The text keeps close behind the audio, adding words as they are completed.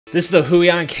This is the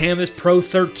Huion Kamvas Pro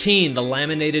 13. The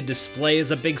laminated display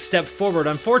is a big step forward.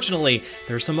 Unfortunately,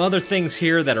 there are some other things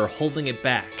here that are holding it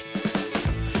back.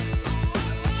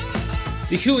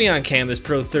 The Huion Kamvas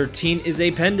Pro 13 is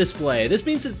a pen display. This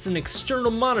means it's an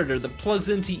external monitor that plugs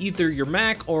into either your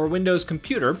Mac or Windows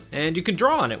computer, and you can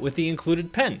draw on it with the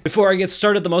included pen. Before I get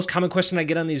started, the most common question I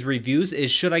get on these reviews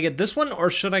is, should I get this one or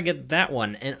should I get that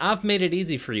one? And I've made it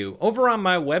easy for you. Over on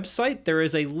my website, there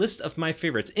is a list of my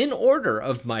favorites, in order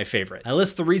of my favorite. I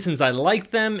list the reasons I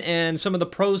like them and some of the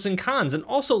pros and cons, and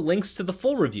also links to the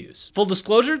full reviews. Full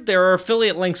disclosure, there are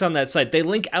affiliate links on that site. They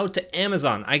link out to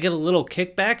Amazon. I get a little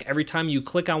kickback every time you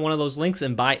click on one of those links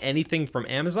and buy anything from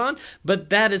Amazon,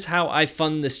 but that is how I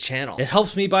fund this channel. It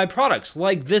helps me buy products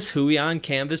like this Huion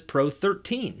Kamvas Pro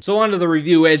 13. So on to the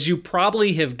review. As you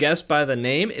probably have guessed by the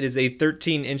name, it is a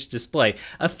 13-inch display,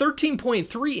 a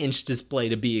 13.3-inch display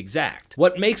to be exact.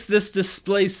 What makes this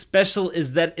display special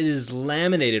is that it is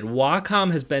laminated.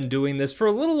 Wacom has been doing this for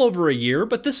a little over a year,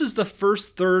 but this is the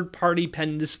first third-party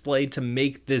pen display to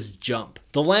make this jump.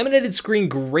 The laminated screen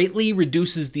greatly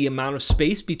reduces the amount of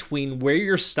space between where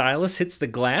your stylus hits the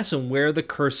glass and where the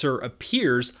cursor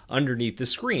appears underneath the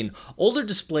screen. Older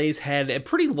displays had a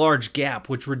pretty large gap,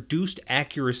 which reduced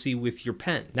accuracy with your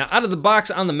pen. Now, out of the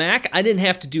box on the Mac, I didn't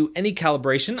have to do any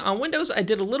calibration. On Windows, I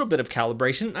did a little bit of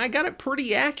calibration. I got it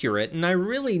pretty accurate, and I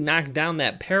really knocked down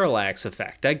that parallax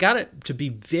effect. I got it to be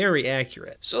very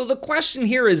accurate. So the question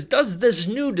here is, does this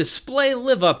new display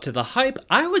live up to the hype?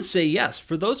 I would say yes.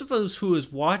 For those of us who has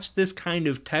watched this kind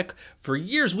of tech for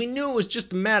years, we knew it was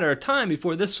just a matter of time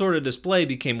before this sort of display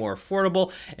became more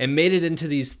affordable and made it into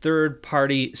these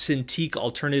third-party Cintiq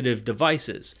alternative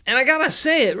devices. And I gotta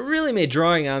say, it really made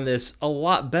drawing on this a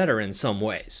lot better in some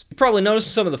ways. You probably noticed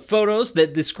in some of the photos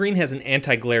that the screen has an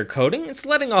anti-glare coating. It's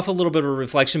letting off a little bit of a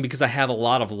reflection because I have a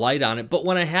lot of light on it, but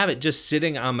when I have it just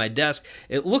sitting on my desk,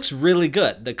 it looks really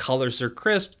good. The colors are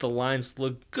crisp, the lines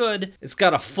look good. It's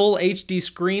got a full HD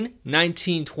screen,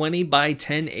 1920 by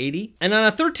 1080, and on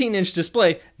a 13-inch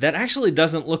display, that actually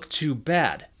doesn't look too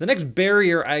bad. The next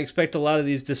barrier I expect a lot of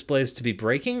these displays to be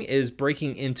breaking is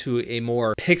breaking into a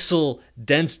more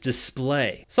pixel-dense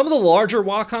display. Some of the larger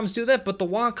Wacoms do that, but the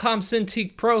Wacom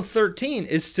Cintiq Pro 13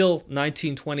 is still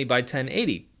 1920 by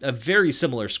 1080. A very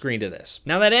similar screen to this.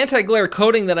 Now, that anti-glare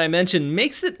coating that I mentioned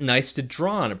makes it nice to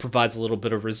draw on. It provides a little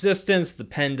bit of resistance. The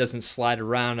pen doesn't slide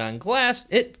around on glass.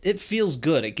 It feels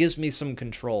good. It gives me some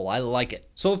control. I like it.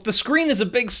 So if the screen is a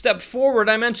big step forward,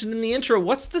 I mentioned in the intro,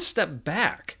 what's the step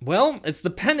back? Well, it's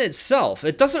the pen itself.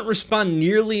 It doesn't respond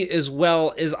nearly as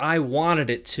well as I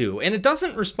wanted it to, and it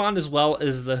doesn't respond as well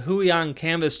as the Huion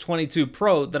Kamvas 22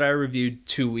 Pro that I reviewed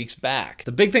 2 weeks back.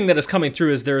 The big thing that is coming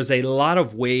through is there is a lot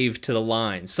of wave to the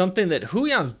lines, something that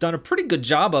Huion's done a pretty good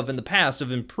job of in the past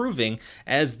of improving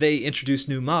as they introduce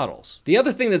new models. The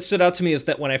other thing that stood out to me is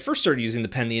that when I first started using the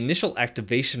pen, the initial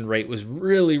activation rate was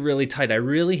really tight. I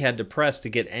really had to press to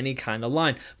get any kind of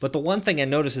line, but the one thing I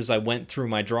noticed as I went through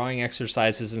my drawing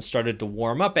exercises and started to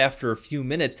warm up after a few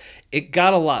minutes, it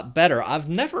got a lot better. I've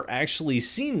never actually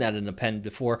seen that in a pen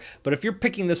before, but if you're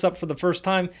picking this up for the first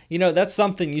time, you know, that's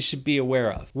something you should be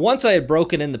aware of. Once I had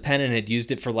broken in the pen and had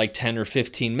used it for like 10 or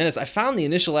 15 minutes, I found the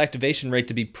initial activation rate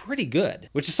to be pretty good,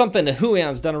 which is something that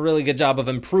Huion's done a really good job of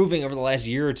improving over the last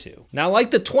year or two. Now,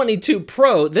 like the 22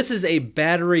 Pro, this is a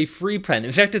battery-free pen.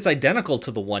 In fact, it's identical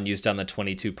to the one used on the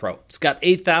 22 Pro. It's got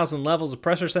 8,000 levels of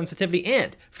pressure sensitivity,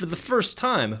 and for the first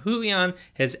time, Huion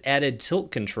has added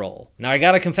tilt control. Now, I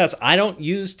gotta confess, I don't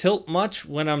use tilt much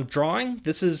when I'm drawing.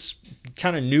 This is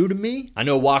kind of new to me. I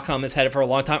know Wacom has had it for a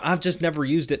long time. I've just never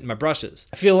used it in my brushes.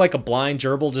 I feel like a blind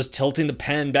gerbil just tilting the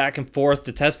pen back and forth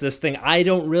to test this thing. I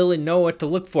don't really know what to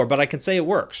look for, but I can say it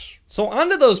works. So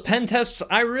onto those pen tests,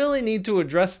 I really need to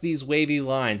address these wavy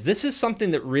lines. This is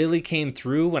something that really came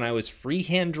through when I was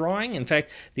freehand drawing. In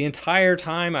fact, the entire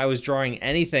time I was drawing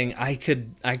anything, I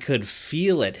could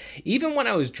feel it. Even when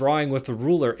I was drawing with a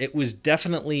ruler, it was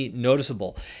definitely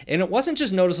noticeable. And it wasn't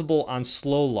just noticeable on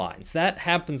slow lines. That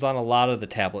happens on a lot of the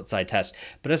tablets I test.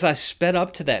 But as I sped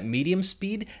up to that medium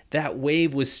speed, that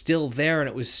wave was still there and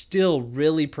it was still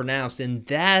really pronounced. And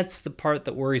that's the part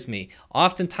that worries me.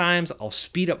 Oftentimes, I'll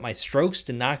speed up my strokes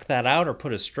to knock that out or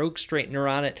put a stroke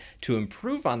straightener on it to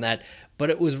improve on that, but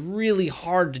it was really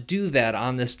hard to do that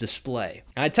on this display.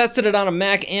 I tested it on a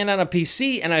Mac and on a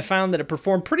PC, and I found that it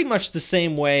performed pretty much the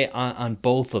same way on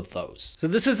both of those. So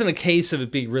this isn't a case of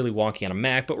it being really wonky on a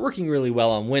Mac, but working really well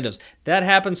on Windows. That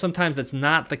happens sometimes. That's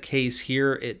not the case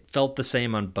here. It felt the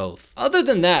same on both. Other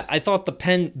than that, I thought the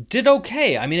pen did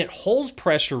okay. I mean, it holds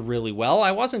pressure really well.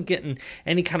 I wasn't getting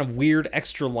any kind of weird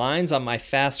extra lines on my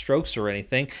fast strokes or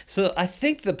anything. So I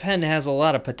think the pen has a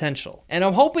lot of potential. And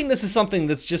I'm hoping this is something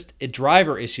that's just a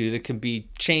driver issue that can be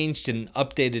changed and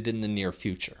updated in the near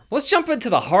future. Let's jump into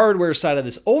the hardware side of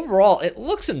this. Overall, it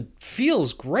looks and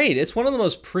feels great. It's one of the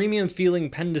most premium feeling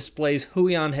pen displays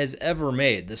Huion has ever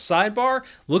made. The sidebar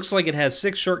looks like it has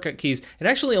 6 shortcut keys. It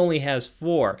actually only has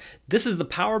 4. This is the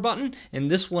power button,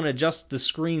 and this one adjusts the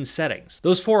screen settings.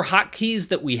 Those 4 hotkeys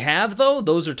that we have though,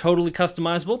 those are totally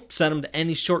customizable. Set them to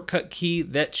any shortcut key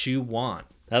that you want.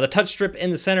 Now the touch strip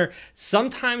in the center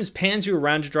sometimes pans you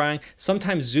around your drawing,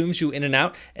 sometimes zooms you in and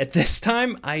out. At this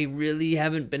time, I really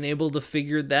haven't been able to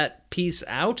figure that piece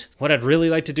out. What I'd really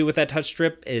like to do with that touch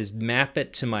strip is map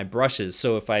it to my brushes.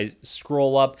 So if I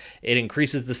scroll up, it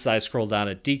increases the size, scroll down,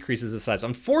 it decreases the size.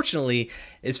 Unfortunately,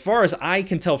 as far as I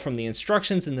can tell from the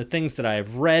instructions and the things that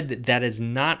I've read, that is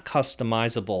not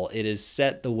customizable. It is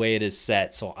set the way it is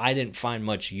set, so I didn't find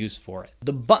much use for it.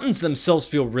 The buttons themselves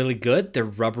feel really good. They're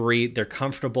rubbery, they're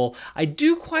comfortable. I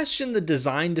do question the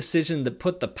design decision that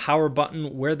put the power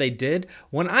button where they did.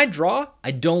 When I draw,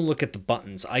 I don't look at the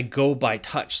buttons. I go by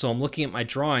touch, so I'm looking at my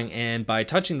drawing, and by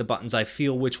touching the buttons, I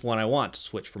feel which one I want to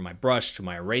switch from my brush to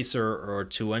my eraser or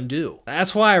to undo.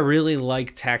 That's why I really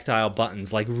like tactile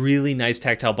buttons, like really nice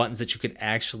tactile buttons that you could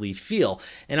actually feel.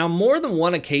 And on more than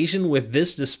one occasion with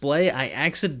this display, I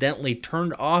accidentally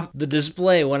turned off the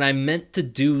display when I meant to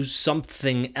do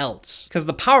something else, because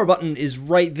the power button is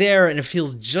right there and it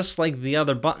feels just like the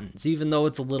other buttons, even though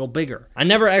it's a little bigger. I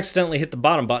never accidentally hit the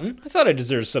bottom button. I thought I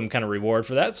deserved some kind of reward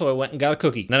for that, so I went and got a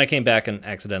cookie. Then I came back and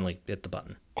accidentally hit the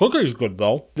button. Cookie's good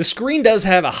though. The screen does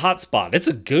have a hotspot. It's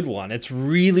a good one. It's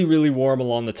really, really warm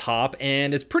along the top,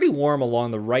 and it's pretty warm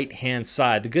along the right-hand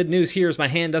side. The good news here is my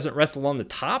hand doesn't rest along the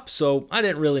top, so I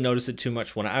didn't really notice it too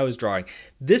much when I was drawing.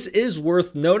 This is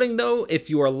worth noting though if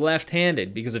you are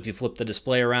left-handed, because if you flip the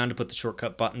display around to put the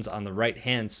shortcut buttons on the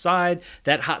right-hand side,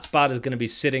 that hotspot is going to be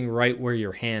sitting right where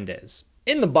your hand is.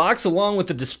 In the box, along with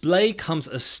the display, comes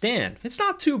a stand. It's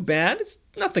not too bad. It's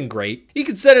nothing great. You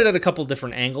can set it at a couple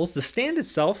different angles. The stand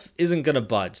itself isn't going to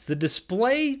budge. The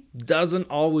display doesn't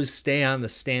always stay on the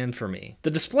stand for me.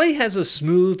 The display has a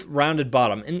smooth, rounded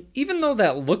bottom, and even though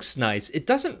that looks nice, it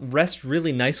doesn't rest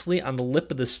really nicely on the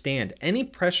lip of the stand. Any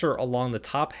pressure along the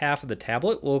top half of the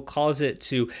tablet will cause it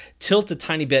to tilt a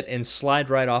tiny bit and slide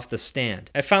right off the stand.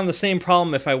 I found the same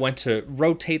problem if I went to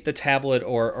rotate the tablet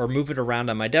or move it around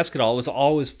on my desk at all. It was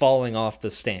always falling off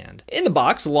the stand. In the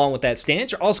box, along with that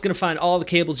stand, you're also going to find all the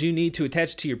cables you need to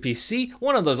attach it to your PC,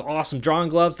 one of those awesome drawing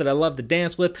gloves that I love to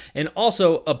dance with, and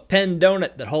also a pen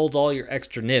donut that holds all your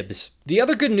extra nibs. The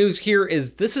other good news here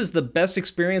is this is the best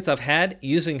experience I've had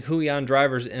using Huion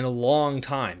drivers in a long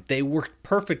time. They worked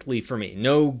perfectly for me.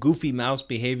 No goofy mouse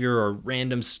behavior or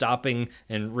random stopping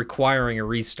and requiring a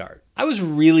restart. I was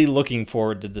really looking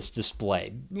forward to this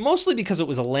display, mostly because it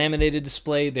was a laminated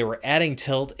display. They were adding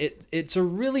tilt. It's a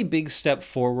really big step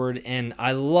forward, and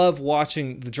I love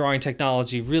watching the drawing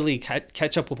technology really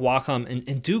catch up with Wacom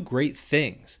and do great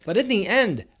things. But in the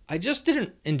end, I just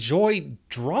didn't enjoy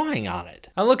drawing on it.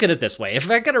 I look at it this way.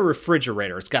 If I got a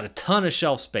refrigerator, it's got a ton of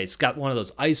shelf space, it's got one of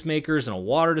those ice makers and a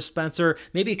water dispenser,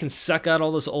 maybe it can suck out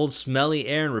all this old smelly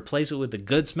air and replace it with the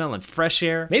good smell and fresh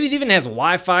air. Maybe it even has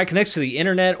Wi-Fi, connects to the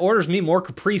internet, orders me more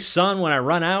Capri Sun when I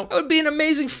run out. That would be an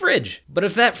amazing fridge. But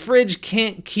if that fridge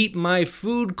can't keep my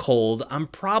food cold, I'm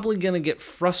probably gonna get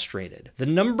frustrated. The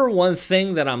number one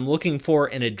thing that I'm looking for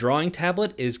in a drawing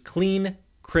tablet is clean,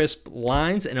 crisp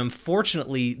lines, and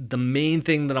unfortunately the main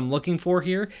thing that I'm looking for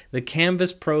here, the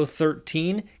Kamvas Pro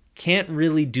 13, can't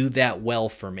really do that well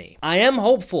for me. I am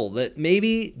hopeful that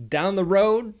maybe down the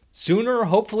road, sooner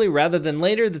hopefully rather than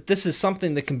later, that this is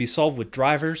something that can be solved with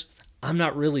drivers. I'm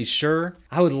not really sure.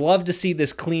 I would love to see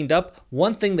this cleaned up.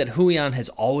 One thing that Huion has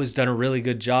always done a really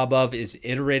good job of is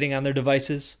iterating on their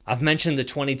devices. I've mentioned the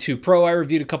 22 Pro I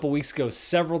reviewed a couple weeks ago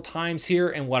several times here,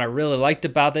 and what I really liked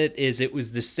about it is it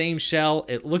was the same shell,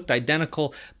 it looked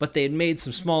identical, but they had made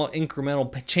some small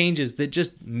incremental changes that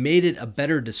just made it a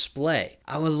better display.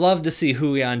 I would love to see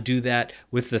Huion do that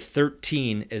with the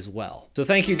 13 as well. So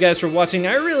thank you guys for watching.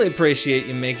 I really appreciate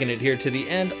you making it here to the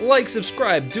end. Like,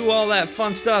 subscribe, do all that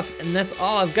fun stuff, and that's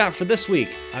all I've got for this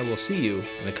week. I will see you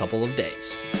in a couple of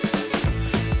days.